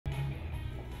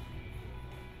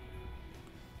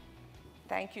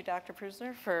Thank you, Dr.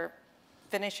 Prusiner, for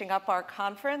finishing up our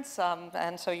conference.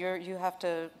 And so you have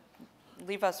to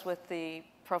leave us with the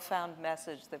profound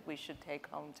message that we should take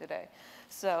home today.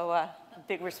 So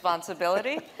big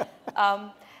responsibility.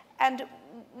 And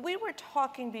we were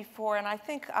talking before, and I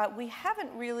think we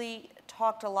haven't really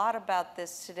talked a lot about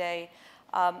this today,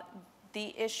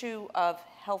 the issue of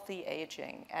healthy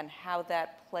aging and how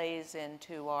that plays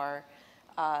into our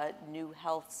new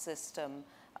health system,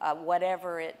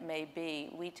 whatever it may be.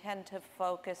 We tend to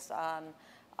focus on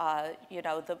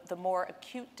the more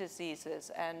acute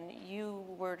diseases, and you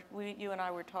and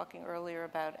I were talking earlier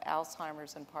about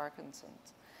Alzheimer's and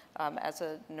Parkinson's. As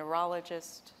a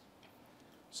neurologist,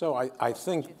 so I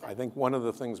think one of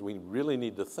the things we really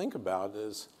need to think about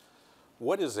is,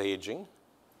 what is aging?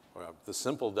 Well, the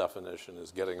simple definition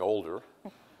is getting older.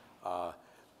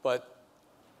 But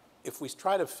if we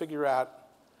try to figure out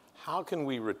how can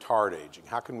we retard aging,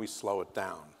 how can we slow it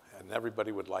down, and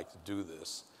everybody would like to do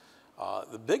this,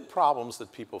 the big problems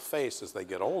that people face as they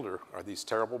get older are these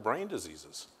terrible brain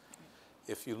diseases.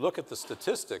 If you look at the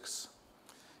statistics,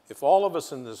 if all of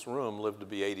us in this room live to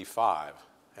be 85,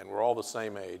 and we're all the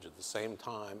same age at the same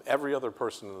time, every other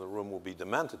person in the room will be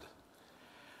demented.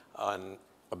 And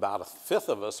about a fifth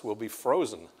of us will be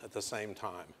frozen at the same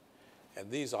time.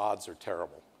 And these odds are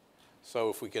terrible. So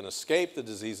if we can escape the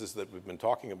diseases that we've been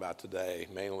talking about today,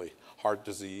 mainly heart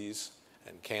disease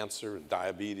and cancer and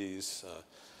diabetes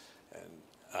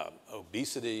and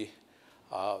obesity,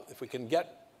 if we can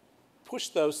push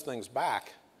those things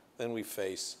back, then we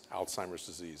face Alzheimer's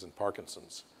disease and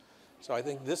Parkinson's. So I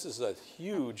think this is a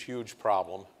huge, huge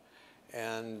problem,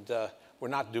 and we're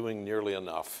not doing nearly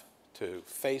enough to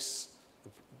face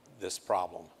this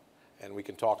problem. And we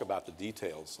can talk about the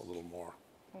details a little more.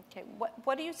 Okay,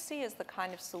 what do you see as the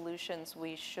kind of solutions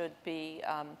we should be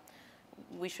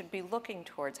looking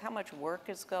towards? How much work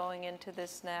is going into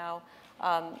this now?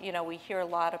 We hear a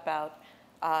lot about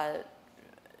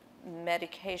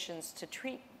medications to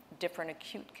treat different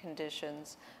acute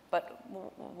conditions, but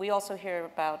we also hear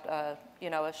about a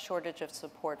shortage of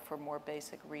support for more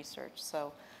basic research.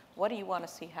 So what do you want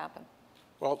to see happen?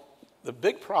 Well, the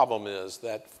big problem is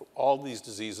that for all these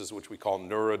diseases, which we call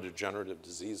neurodegenerative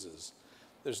diseases,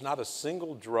 there's not a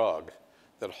single drug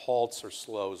that halts or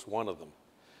slows one of them.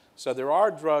 So there are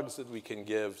drugs that we can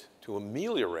give to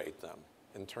ameliorate them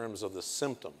in terms of the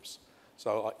symptoms.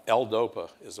 So L-DOPA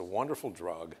is a wonderful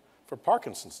drug for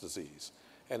Parkinson's disease.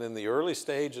 And in the early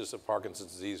stages of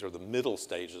Parkinson's disease, or the middle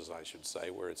stages, I should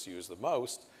say, where it's used the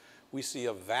most, we see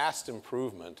a vast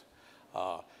improvement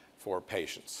for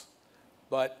patients.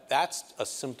 But that's a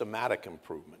symptomatic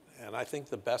improvement. And I think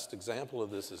the best example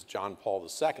of this is John Paul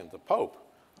II, the Pope,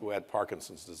 who had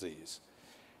Parkinson's disease.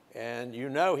 And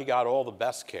he got all the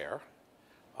best care.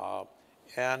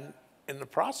 And in the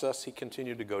process, he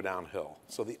continued to go downhill.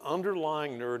 So the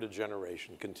underlying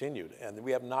neurodegeneration continued. And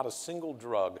we have not a single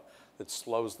drug that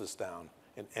slows this down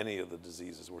in any of the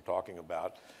diseases we're talking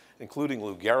about, including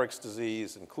Lou Gehrig's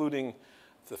disease, including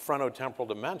the frontotemporal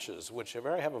dementias, which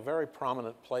have a very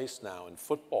prominent place now in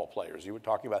football players. You were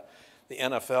talking about the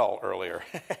NFL earlier.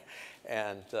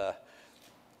 And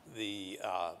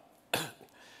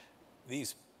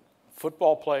these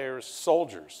football players,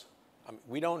 soldiers,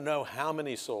 we don't know how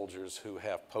many soldiers who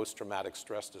have post-traumatic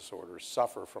stress disorders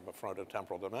suffer from a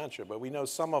frontotemporal dementia, but we know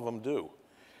some of them do.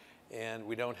 And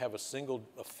we don't have a single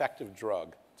effective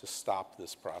drug to stop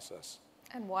this process.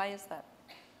 And why is that?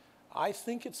 I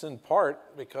think it's in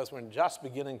part because we're just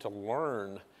beginning to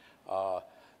learn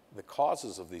the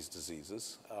causes of these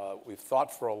diseases. We've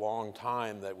thought for a long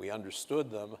time that we understood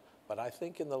them, but I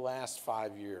think in the last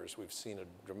 5 years we've seen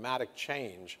a dramatic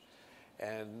change.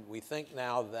 And we think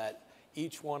now that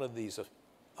each one of these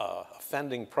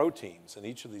offending proteins in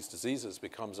each of these diseases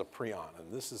becomes a prion. And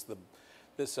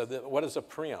what is a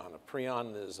prion? A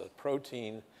prion is a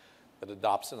protein that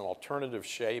adopts an alternative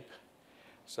shape.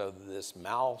 So this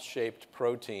mal-shaped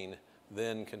protein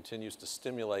then continues to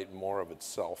stimulate more of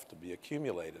itself to be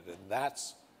accumulated. And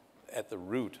that's at the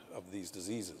root of these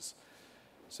diseases.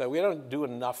 So we don't do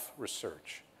enough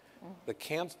research.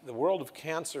 The world of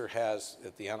cancer has,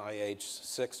 at the NIH,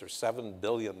 $6 or $7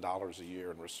 billion a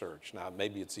year in research. Now,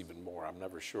 maybe it's even more. I'm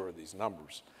never sure of these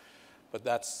numbers. But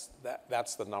that's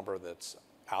the number that's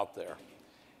out there.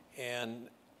 And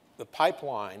the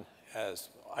pipeline, as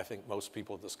I think most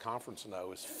people at this conference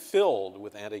know, is filled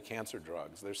with anti-cancer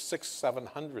drugs. There's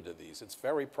 600-700 of these. It's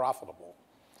very profitable.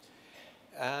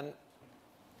 And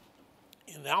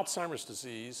in Alzheimer's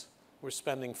disease, we're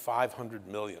spending $500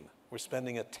 million. We're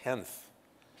spending a tenth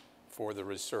for the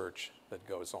research that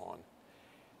goes on.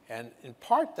 And in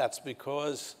part, that's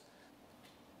because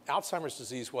Alzheimer's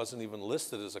disease wasn't even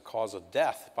listed as a cause of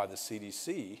death by the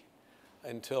CDC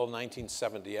until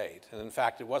 1978. And in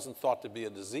fact, it wasn't thought to be a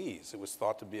disease. It was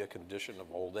thought to be a condition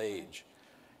of old age.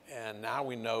 And now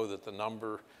we know that the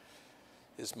number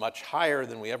is much higher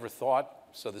than we ever thought.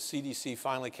 So the CDC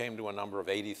finally came to a number of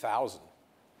 80,000.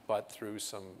 But through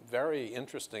some very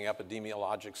interesting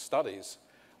epidemiologic studies,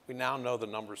 we now know the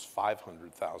number's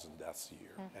 500,000 deaths a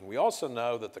year. And we also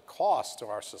know that the cost to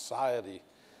our society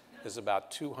is about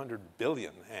 200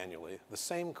 billion annually, the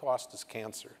same cost as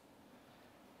cancer.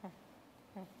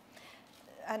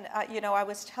 And you know, I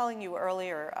was telling you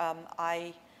earlier,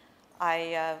 I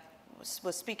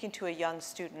was speaking to a young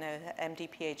student, an MD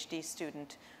PhD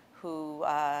student, who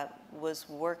was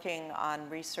working on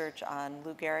research on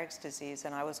Lou Gehrig's disease,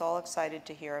 and I was all excited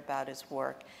to hear about his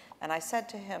work. And I said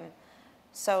to him,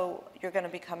 so you're going to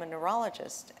become a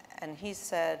neurologist? And he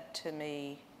said to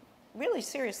me, really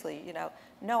seriously, you know,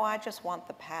 no, I just want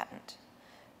the patent.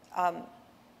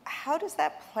 How does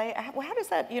that play? How does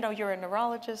that, you know, you're a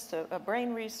neurologist, a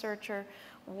brain researcher.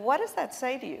 What does that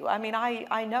say to you? I mean,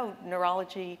 I know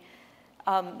neurology,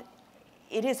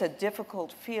 it is a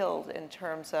difficult field in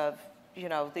terms of, you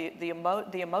know, the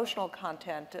emotional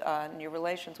content and your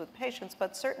relations with patients,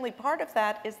 but certainly part of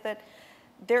that is that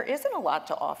there isn't a lot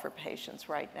to offer patients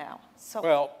right now. So,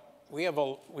 well,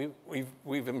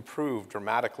 we've improved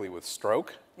dramatically with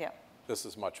stroke. yeah. This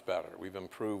is much better. We've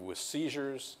improved with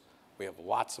seizures. We have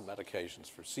lots of medications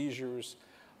for seizures.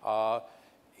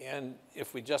 And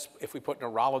if we put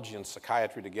neurology and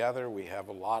psychiatry together, we have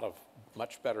a lot of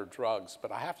much better drugs.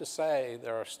 But I have to say,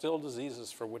 there are still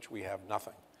diseases for which we have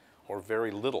nothing or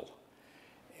very little.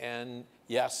 And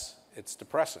yes, it's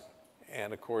depressing.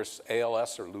 And of course,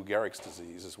 ALS or Lou Gehrig's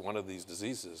disease is one of these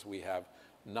diseases. We have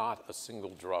not a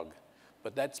single drug.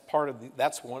 But that's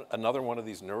another one of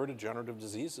these neurodegenerative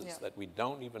diseases Yeah. that we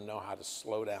don't even know how to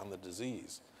slow down the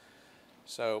disease.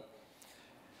 So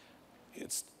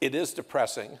it is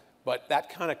depressing, but that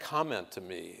kind of comment to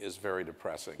me is very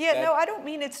depressing. Yeah, no, I don't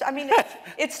mean it's, I mean,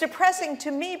 it's depressing to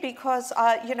me because,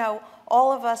 you know,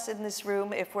 all of us in this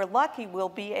room, if we're lucky, will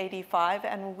be 85,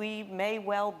 and we may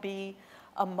well be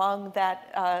among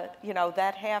that, you know,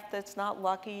 that half that's not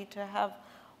lucky to have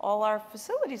all our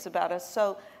facilities about us.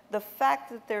 So the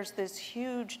fact that there's this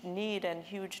huge need and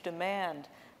huge demand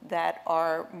that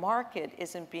our market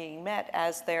isn't being met,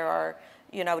 as there are,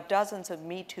 you know, dozens of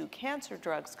Me Too cancer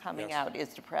drugs coming Yes. out,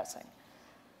 is depressing.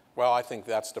 Well, I think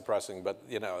that's depressing, but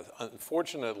you know,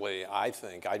 unfortunately, I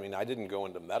mean, I didn't go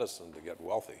into medicine to get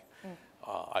wealthy.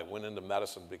 I went into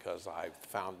medicine because I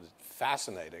found it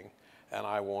fascinating, and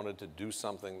I wanted to do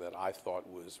something that I thought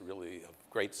was really of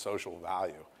great social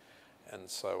value. And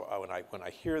so when I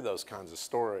hear those kinds of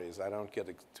stories, I don't get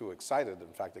too excited.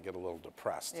 In fact, I get a little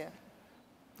depressed. Yeah,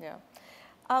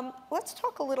 yeah. Let's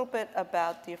talk a little bit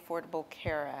about the Affordable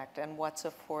Care Act and what's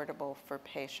affordable for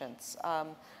patients.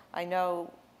 I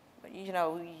know, you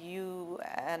know, you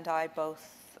and I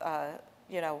both,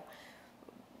 you know,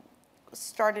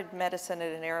 started medicine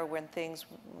at an era when things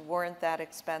weren't that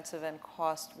expensive and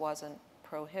cost wasn't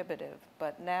prohibitive.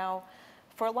 But now,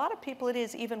 for a lot of people, it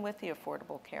is, even with the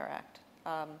Affordable Care Act.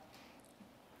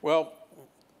 Well,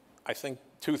 I think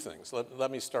two things.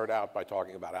 Let me start out by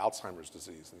talking about Alzheimer's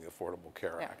disease and the Affordable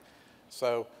Care Yeah. Act.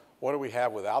 So what do we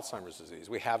have with Alzheimer's disease?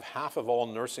 We have half of all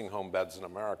nursing home beds in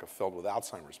America filled with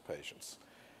Alzheimer's patients.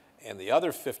 And the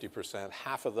other 50%,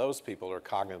 half of those people are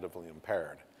cognitively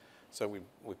impaired. So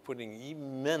we're putting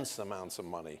immense amounts of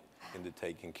money into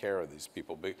taking care of these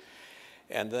people.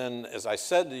 And then, as I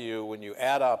said to you, when you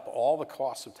add up all the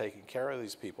costs of taking care of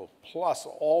these people, plus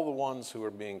all the ones who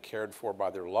are being cared for by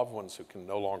their loved ones who can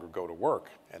no longer go to work,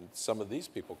 and some of these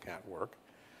people can't work,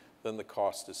 then the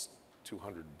cost is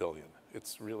 $200 billion.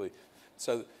 It's really,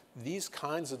 so these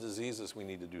kinds of diseases we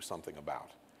need to do something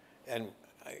about. And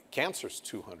cancer's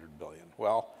 $200 billion.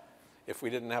 Well, if we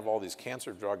didn't have all these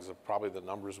cancer drugs, probably the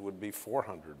numbers would be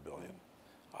 $400 billion.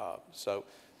 So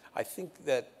I think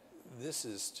that this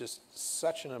is just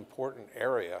such an important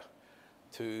area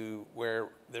to where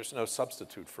there's no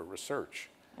substitute for research.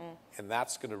 And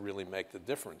that's going to really make the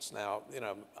difference. Now, you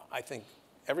know, I think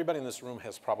everybody in this room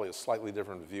has probably a slightly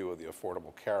different view of the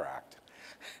Affordable Care Act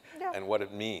Yeah. and what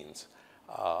it means.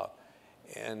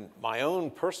 And my own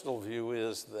personal view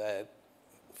is that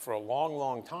for a long,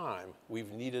 long time,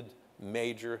 we've needed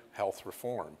major health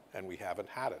reform, and we haven't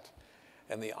had it.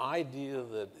 And the idea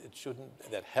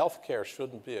that health care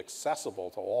shouldn't be accessible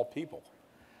to all people.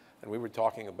 And we were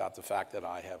talking about the fact that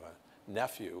I have a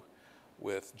nephew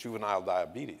with juvenile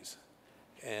diabetes.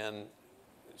 And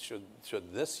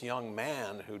should this young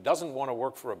man who doesn't want to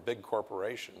work for a big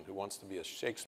corporation, who wants to be a